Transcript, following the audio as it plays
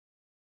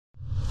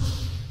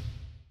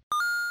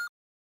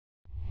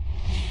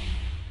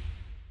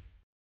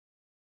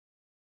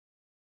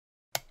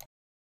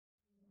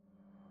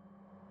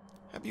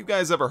Have you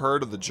guys ever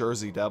heard of the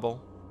Jersey Devil?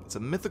 It's a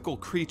mythical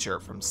creature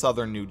from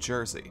southern New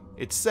Jersey.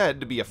 It's said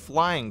to be a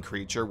flying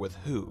creature with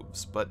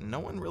hooves, but no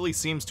one really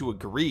seems to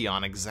agree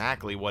on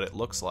exactly what it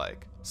looks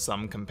like.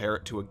 Some compare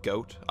it to a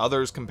goat,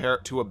 others compare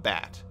it to a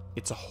bat.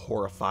 It's a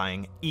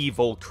horrifying,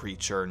 evil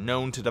creature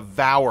known to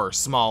devour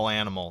small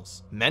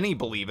animals. Many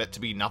believe it to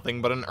be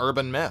nothing but an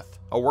urban myth,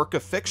 a work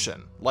of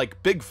fiction,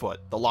 like Bigfoot,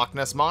 the Loch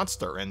Ness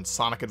Monster, and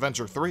Sonic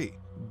Adventure 3.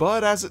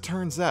 But as it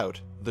turns out,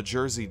 the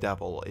Jersey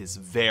Devil is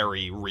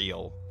very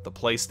real. The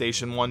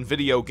PlayStation 1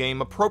 video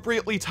game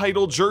appropriately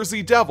titled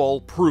Jersey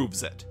Devil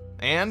proves it.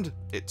 And,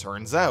 it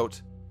turns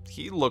out,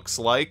 he looks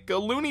like a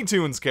Looney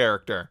Tunes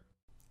character.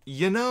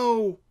 You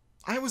know,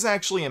 I was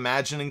actually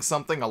imagining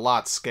something a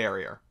lot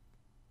scarier.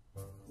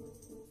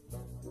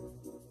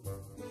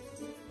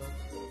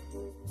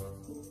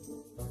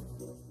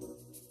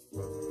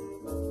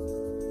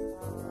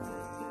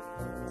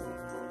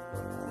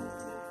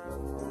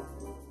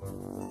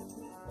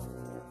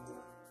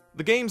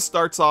 The game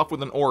starts off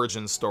with an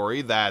origin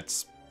story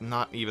that's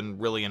not even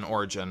really an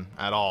origin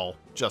at all.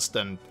 Just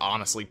an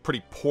honestly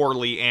pretty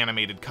poorly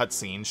animated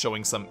cutscene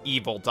showing some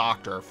evil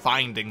doctor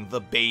finding the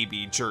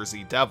baby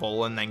Jersey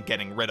Devil and then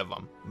getting rid of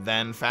him.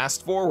 Then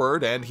fast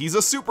forward and he's a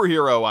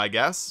superhero, I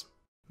guess.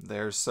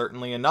 There's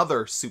certainly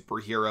another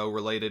superhero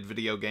related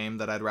video game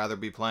that I'd rather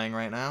be playing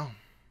right now.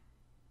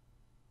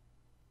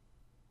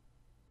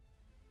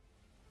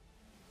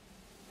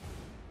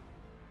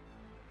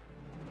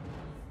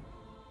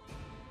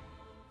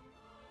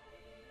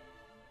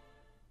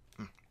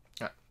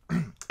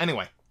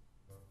 Anyway,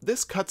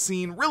 this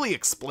cutscene really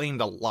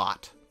explained a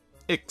lot.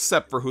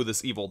 Except for who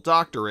this evil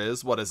doctor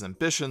is, what his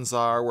ambitions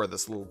are, where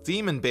this little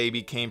demon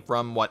baby came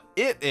from, what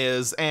it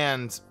is,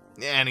 and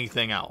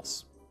anything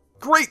else.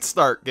 Great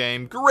start,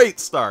 game, great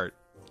start!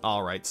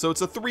 Alright, so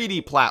it's a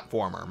 3D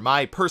platformer,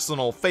 my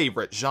personal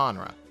favorite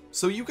genre.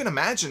 So you can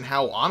imagine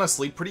how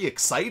honestly pretty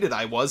excited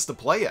I was to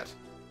play it.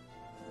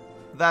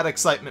 That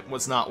excitement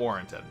was not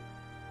warranted.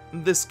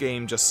 This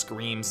game just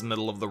screams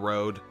middle of the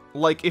road.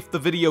 Like, if the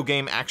video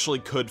game actually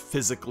could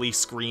physically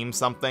scream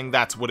something,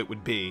 that's what it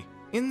would be.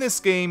 In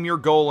this game, your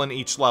goal in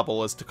each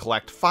level is to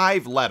collect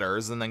 5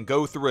 letters and then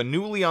go through a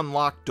newly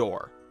unlocked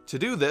door. To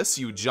do this,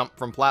 you jump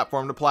from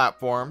platform to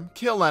platform,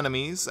 kill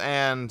enemies,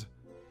 and,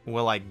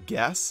 well, I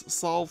guess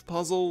solve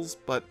puzzles,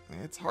 but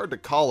it's hard to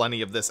call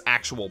any of this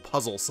actual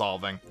puzzle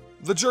solving.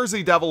 The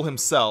Jersey Devil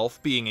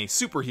himself, being a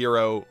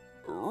superhero,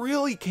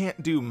 really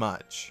can't do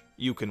much.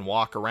 You can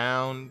walk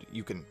around,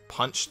 you can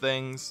punch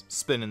things,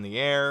 spin in the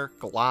air,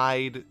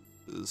 glide,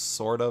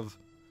 sort of.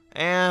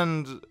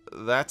 And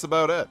that's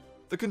about it.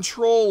 The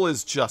control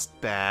is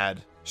just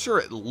bad. Sure,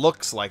 it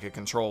looks like it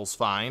controls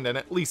fine, and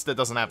at least it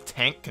doesn't have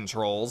tank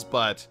controls,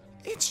 but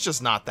it's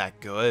just not that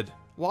good.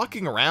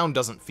 Walking around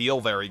doesn't feel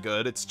very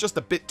good, it's just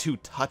a bit too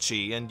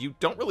touchy, and you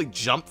don't really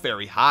jump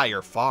very high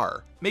or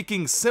far,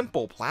 making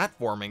simple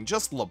platforming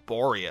just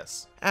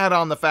laborious. Add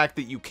on the fact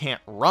that you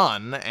can't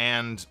run,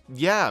 and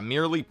yeah,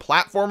 merely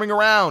platforming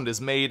around is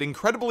made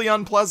incredibly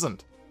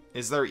unpleasant.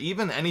 Is there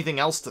even anything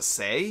else to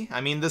say?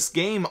 I mean, this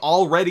game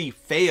already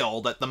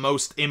failed at the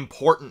most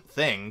important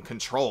thing,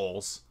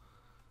 controls.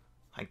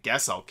 I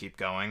guess I'll keep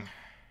going.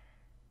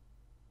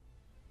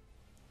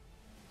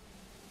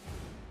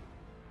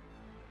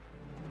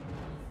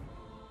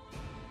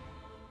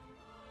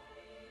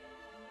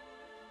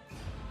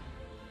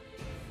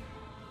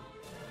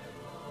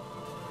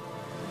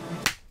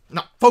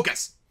 No,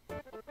 focus!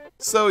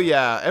 So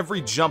yeah, every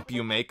jump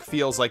you make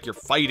feels like you're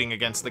fighting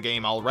against the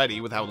game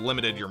already with how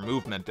limited your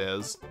movement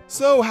is.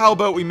 So how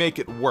about we make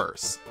it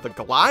worse? The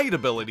glide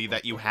ability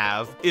that you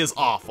have is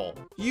awful.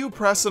 You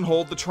press and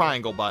hold the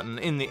triangle button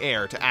in the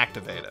air to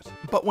activate it.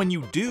 But when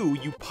you do,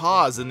 you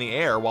pause in the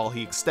air while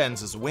he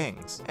extends his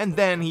wings, and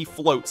then he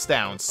floats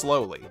down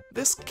slowly.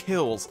 This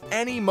kills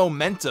any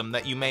momentum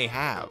that you may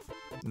have.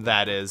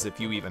 That is, if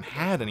you even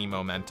had any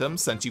momentum,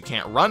 since you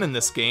can't run in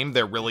this game,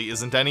 there really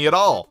isn't any at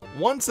all.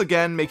 Once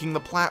again, making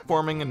the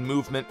platforming and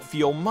movement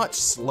feel much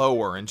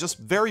slower and just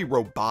very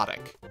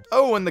robotic.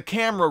 Oh, and the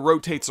camera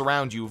rotates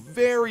around you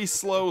very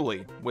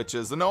slowly, which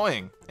is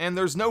annoying, and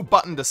there's no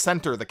button to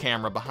center the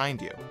camera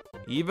behind you.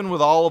 Even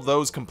with all of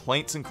those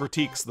complaints and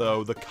critiques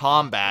though, the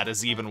combat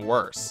is even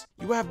worse.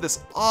 You have this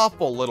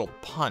awful little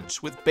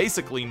punch with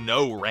basically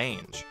no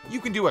range. You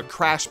can do a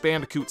Crash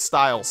Bandicoot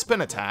style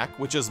spin attack,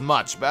 which is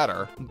much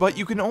better, but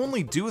you can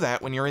only do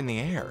that when you're in the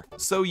air.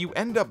 So you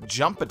end up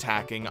jump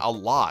attacking a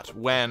lot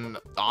when,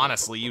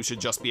 honestly, you should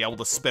just be able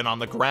to spin on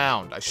the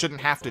ground. I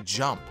shouldn't have to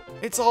jump.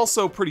 It's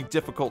also pretty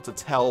difficult to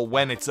tell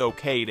when it's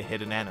okay to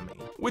hit an enemy,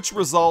 which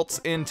results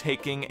in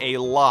taking a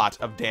lot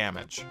of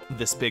damage.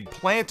 This big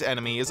plant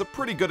enemy is a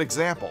pretty good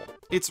example.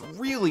 It's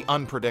really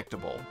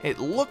unpredictable. It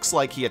looks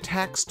like he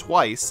attacks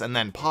twice and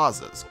then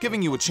pauses,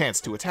 giving you a chance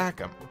to attack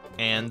him.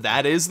 And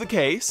that is the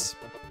case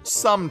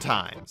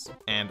sometimes.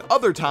 And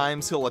other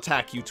times he'll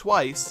attack you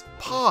twice,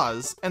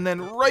 pause, and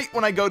then right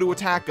when I go to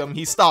attack him,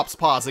 he stops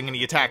pausing and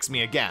he attacks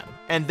me again,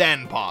 and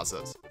then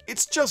pauses.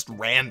 It's just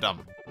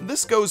random.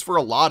 This goes for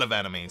a lot of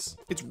enemies.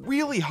 It's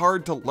really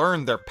hard to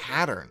learn their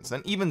patterns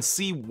and even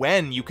see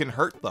when you can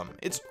hurt them.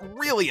 It's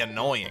really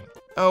annoying.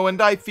 Oh,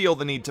 and I feel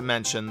the need to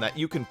mention that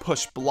you can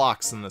push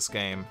blocks in this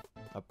game.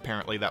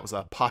 Apparently that was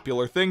a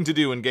popular thing to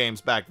do in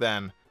games back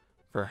then.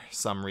 For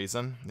some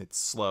reason. It's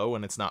slow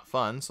and it's not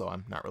fun, so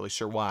I'm not really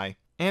sure why.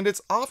 And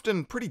it's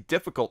often pretty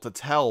difficult to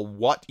tell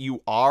what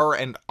you are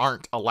and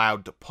aren't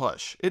allowed to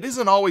push. It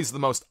isn't always the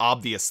most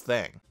obvious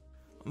thing.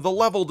 The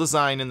level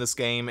design in this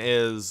game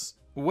is,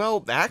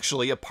 well,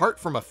 actually, apart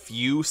from a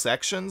few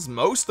sections,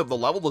 most of the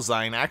level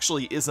design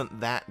actually isn't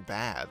that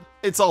bad.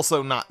 It's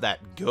also not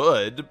that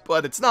good,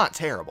 but it's not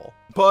terrible.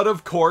 But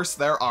of course,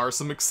 there are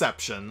some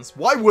exceptions.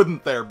 Why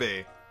wouldn't there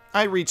be?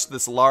 I reached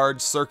this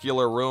large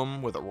circular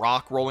room with a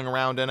rock rolling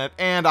around in it,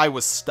 and I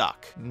was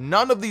stuck.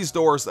 None of these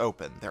doors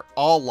open. They're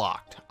all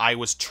locked. I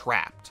was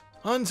trapped.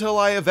 Until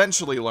I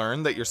eventually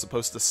learned that you're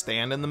supposed to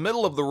stand in the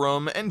middle of the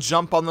room and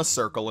jump on the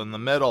circle in the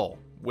middle,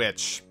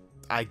 which,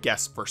 I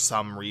guess for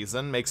some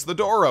reason, makes the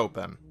door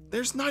open.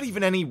 There's not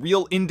even any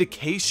real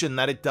indication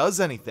that it does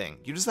anything.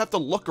 You just have to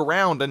look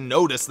around and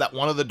notice that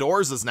one of the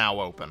doors is now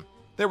open.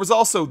 There was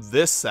also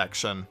this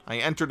section. I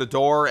entered a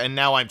door and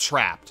now I'm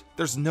trapped.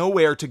 There's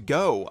nowhere to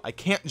go. I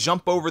can't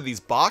jump over these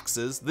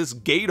boxes. This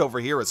gate over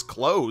here is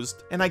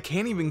closed, and I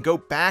can't even go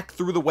back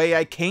through the way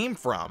I came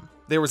from.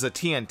 There was a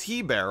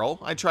TNT barrel.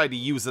 I tried to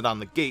use it on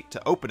the gate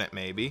to open it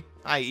maybe.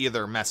 I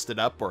either messed it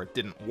up or it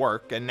didn't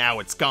work, and now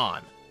it's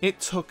gone. It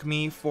took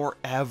me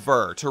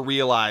forever to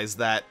realize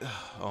that,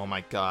 oh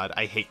my god,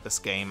 I hate this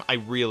game. I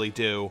really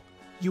do.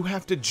 You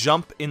have to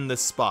jump in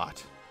this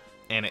spot,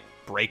 and it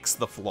breaks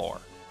the floor.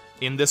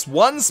 In this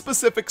one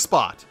specific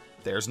spot.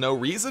 There's no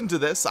reason to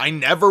this. I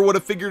never would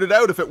have figured it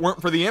out if it weren't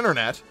for the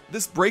internet.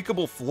 This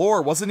breakable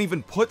floor wasn't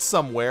even put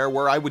somewhere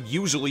where I would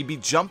usually be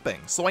jumping,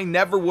 so I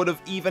never would have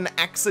even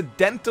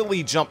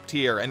accidentally jumped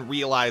here and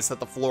realized that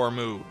the floor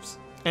moves.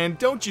 And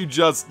don't you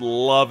just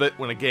love it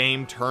when a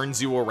game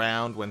turns you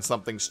around when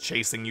something's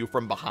chasing you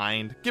from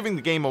behind, giving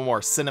the game a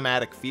more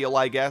cinematic feel,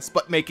 I guess,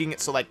 but making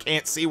it so I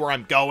can't see where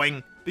I'm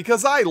going?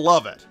 Because I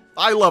love it.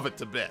 I love it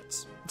to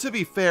bits. To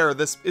be fair,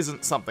 this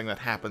isn't something that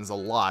happens a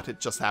lot,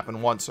 it just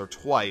happened once or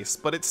twice,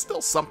 but it's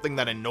still something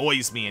that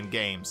annoys me in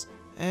games.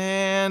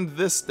 And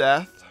this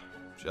death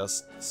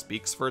just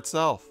speaks for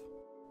itself.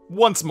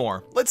 Once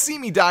more. Let's see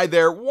me die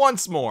there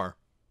once more.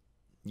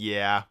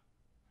 Yeah,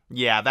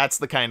 that's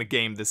the kind of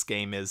game this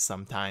game is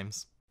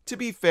sometimes. To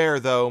be fair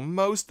though,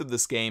 most of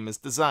this game is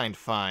designed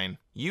fine.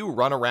 You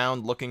run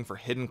around looking for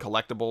hidden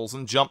collectibles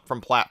and jump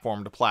from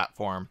platform to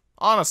platform.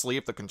 Honestly,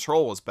 if the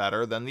control was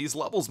better, then these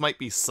levels might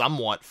be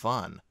somewhat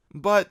fun.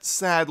 But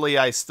sadly,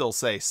 I still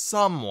say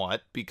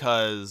somewhat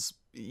because,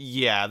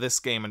 yeah, this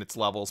game and its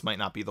levels might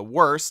not be the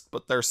worst,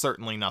 but they're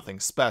certainly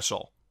nothing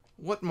special.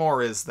 What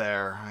more is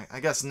there? I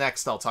guess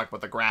next I'll talk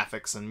about the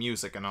graphics and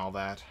music and all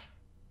that.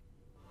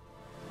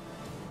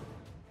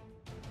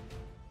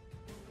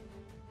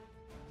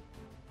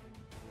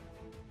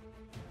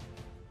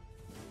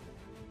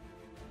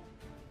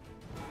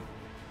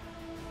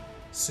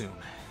 Soon.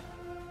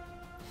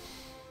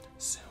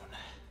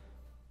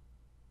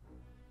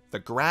 The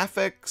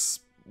graphics,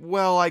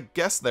 well, I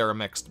guess they're a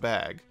mixed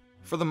bag.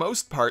 For the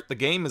most part, the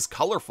game is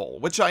colorful,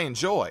 which I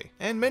enjoy,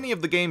 and many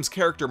of the game's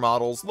character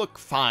models look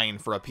fine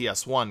for a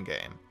PS1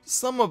 game.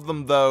 Some of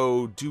them,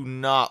 though, do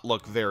not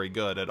look very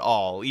good at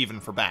all, even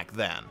for back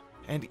then.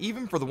 And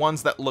even for the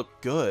ones that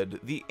look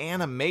good, the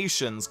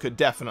animations could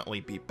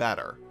definitely be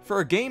better. For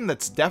a game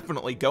that's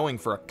definitely going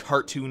for a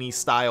cartoony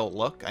style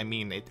look, I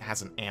mean, it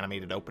has an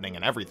animated opening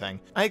and everything,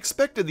 I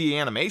expected the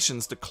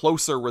animations to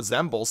closer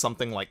resemble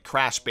something like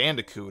Crash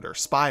Bandicoot or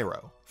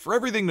Spyro. For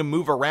everything to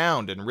move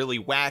around in really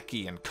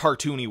wacky and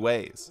cartoony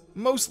ways.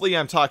 Mostly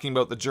I'm talking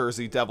about the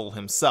Jersey Devil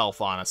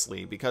himself,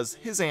 honestly, because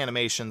his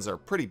animations are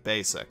pretty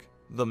basic.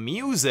 The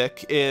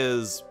music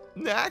is...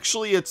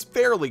 actually, it's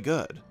fairly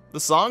good. The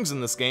songs in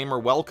this game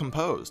are well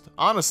composed.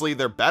 Honestly,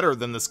 they're better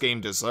than this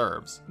game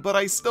deserves. But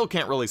I still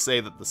can't really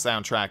say that the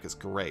soundtrack is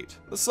great.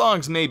 The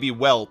songs may be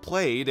well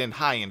played and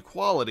high in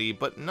quality,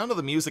 but none of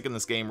the music in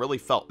this game really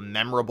felt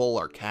memorable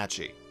or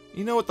catchy.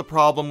 You know what the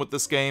problem with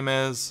this game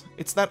is?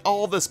 It's that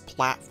all this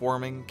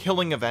platforming,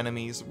 killing of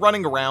enemies,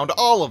 running around,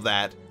 all of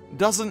that,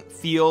 doesn't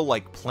feel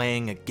like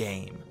playing a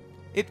game.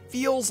 It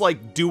feels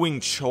like doing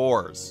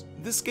chores.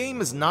 This game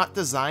is not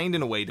designed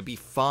in a way to be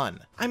fun.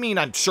 I mean,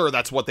 I'm sure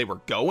that's what they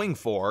were going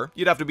for.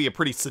 You'd have to be a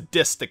pretty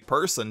sadistic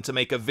person to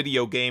make a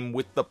video game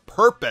with the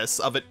purpose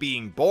of it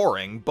being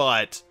boring,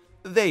 but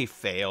they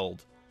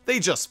failed. They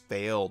just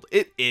failed.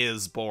 It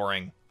is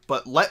boring.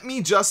 But let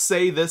me just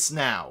say this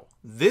now.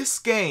 This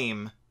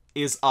game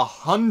is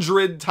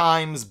 100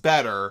 times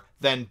better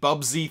than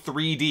Bubsy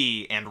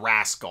 3D and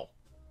Rascal.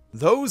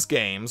 Those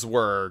games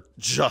were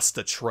just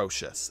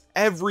atrocious.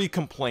 Every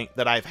complaint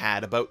that I've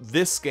had about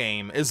this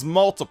game is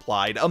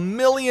multiplied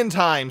 1,000,000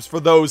 times for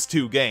those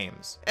two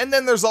games. And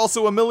then there's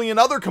also 1,000,000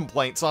 other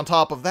complaints on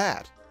top of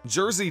that.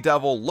 Jersey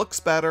Devil looks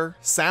better,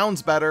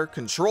 sounds better,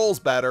 controls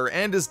better,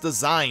 and is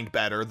designed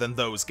better than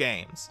those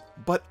games.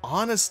 But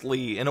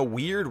honestly, in a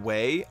weird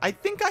way, I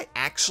think I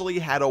actually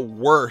had a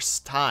worse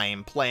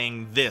time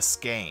playing this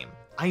game.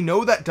 I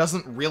know that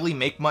doesn't really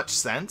make much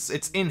sense,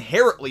 it's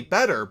inherently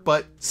better,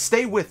 but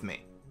stay with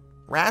me.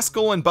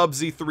 Rascal and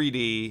Bubsy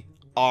 3D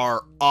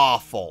are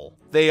awful.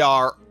 They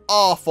are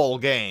awful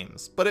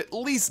games, but at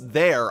least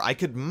there I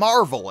could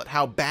marvel at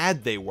how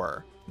bad they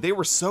were. They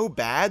were so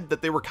bad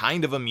that they were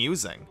kind of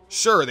amusing.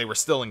 Sure, they were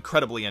still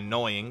incredibly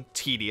annoying,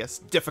 tedious,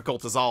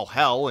 difficult as all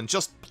hell, and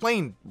just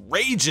plain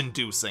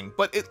rage-inducing,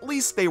 but at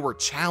least they were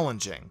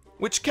challenging,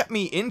 which kept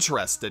me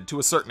interested to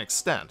a certain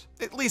extent.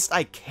 At least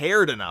I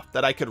cared enough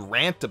that I could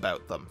rant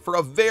about them for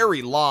a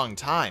very long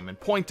time and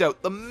point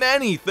out the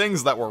many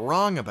things that were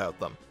wrong about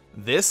them.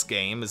 This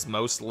game is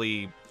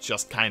mostly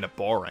just kind of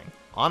boring.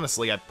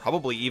 Honestly, I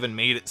probably even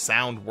made it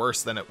sound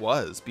worse than it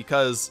was,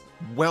 because,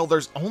 well,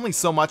 there's only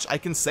so much I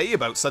can say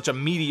about such a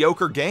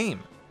mediocre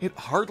game. It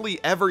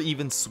hardly ever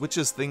even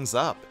switches things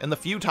up, and the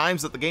few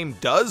times that the game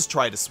does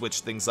try to switch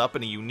things up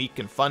in a unique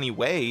and funny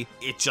way,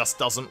 it just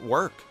doesn't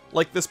work.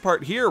 Like this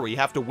part here where you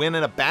have to win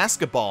in a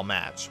basketball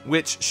match,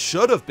 which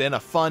should have been a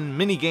fun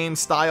minigame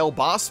style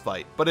boss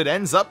fight, but it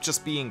ends up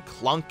just being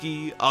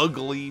clunky,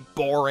 ugly,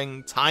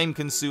 boring, time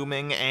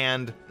consuming,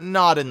 and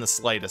not in the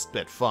slightest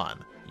bit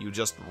fun. You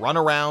just run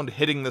around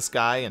hitting this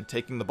guy and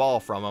taking the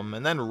ball from him,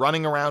 and then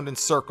running around in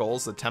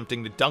circles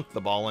attempting to dunk the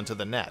ball into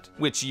the net,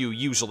 which you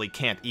usually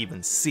can't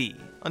even see,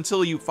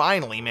 until you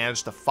finally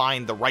manage to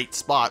find the right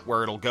spot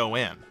where it'll go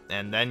in.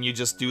 And then you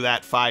just do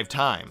that 5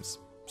 times.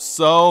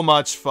 So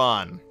much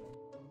fun.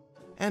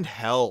 And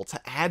hell, to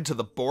add to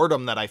the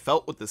boredom that I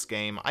felt with this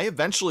game, I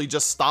eventually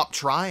just stopped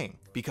trying.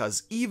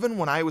 Because even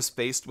when I was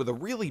faced with a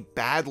really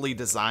badly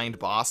designed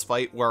boss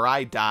fight where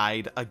I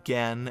died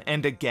again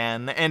and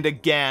again and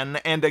again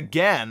and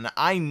again,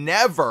 I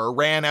never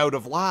ran out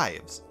of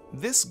lives.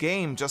 This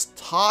game just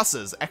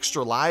tosses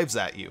extra lives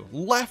at you,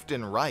 left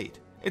and right.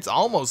 It's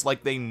almost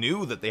like they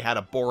knew that they had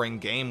a boring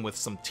game with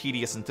some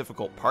tedious and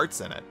difficult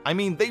parts in it. I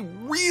mean, they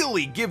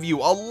really give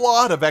you a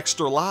lot of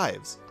extra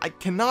lives. I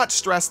cannot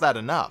stress that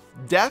enough.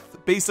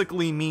 Death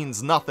basically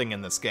means nothing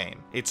in this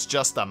game. It's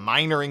just a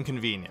minor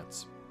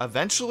inconvenience.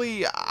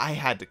 Eventually, I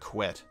had to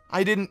quit.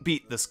 I didn't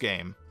beat this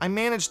game. I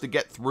managed to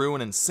get through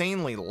an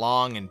insanely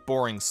long and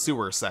boring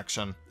sewer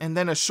section, and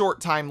then a short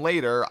time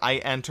later, I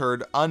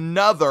entered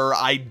another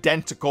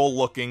identical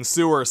looking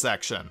sewer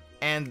section.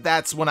 And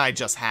that's when I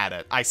just had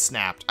it. I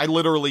snapped. I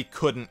literally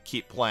couldn't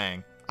keep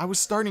playing. I was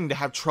starting to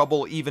have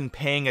trouble even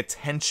paying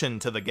attention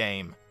to the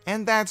game.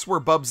 And that's where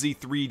Bubsy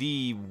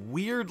 3D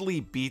weirdly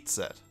beats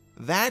it.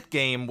 That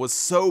game was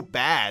so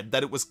bad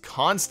that it was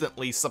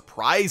constantly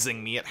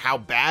surprising me at how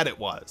bad it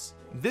was.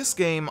 This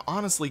game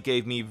honestly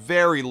gave me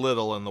very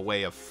little in the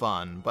way of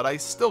fun, but I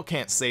still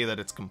can't say that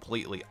it's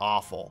completely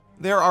awful.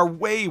 There are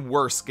way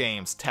worse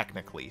games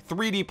technically,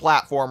 3D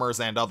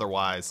platformers and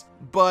otherwise,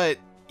 but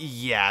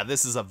yeah,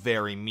 this is a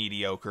very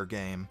mediocre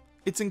game.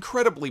 It's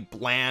incredibly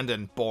bland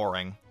and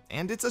boring,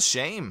 and it's a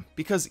shame,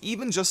 because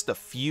even just a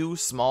few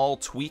small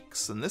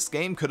tweaks and this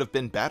game could have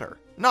been better.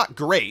 Not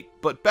great,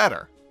 but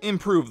better.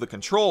 Improve the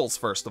controls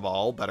first of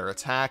all, better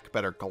attack,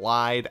 better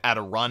glide, add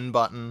a run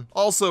button.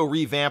 Also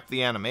revamp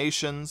the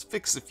animations,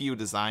 fix a few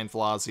design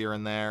flaws here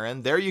and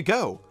there you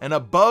go. An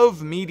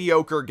above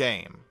mediocre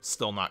game.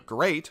 Still not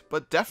great,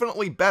 but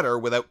definitely better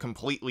without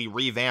completely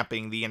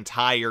revamping the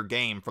entire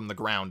game from the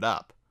ground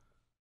up.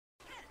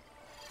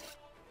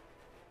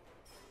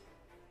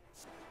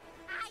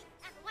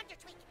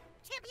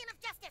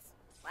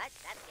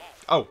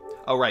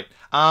 Oh, right.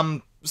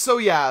 So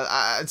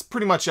yeah, it's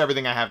pretty much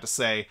everything I have to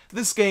say.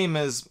 This game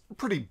is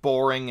pretty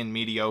boring and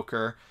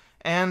mediocre,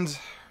 and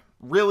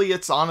really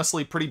it's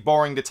honestly pretty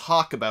boring to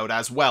talk about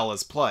as well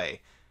as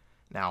play.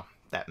 Now,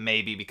 that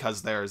may be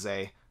because there's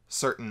a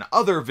certain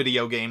other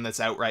video game that's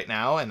out right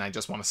now, and I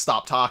just want to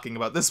stop talking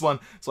about this one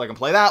so I can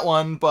play that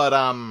one, but,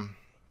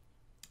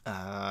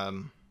 I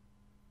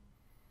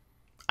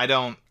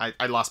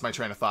lost my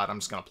train of thought. I'm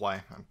just gonna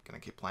play. I'm gonna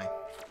keep playing.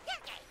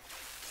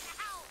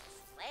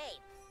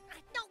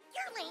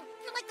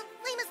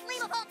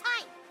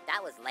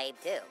 That was lame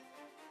too.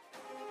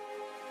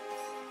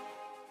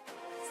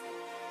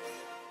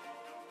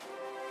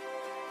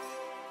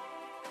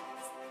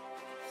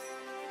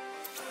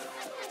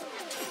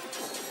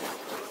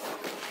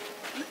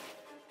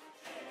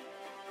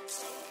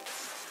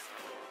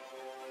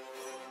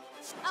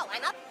 Oh,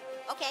 I'm up?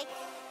 Okay.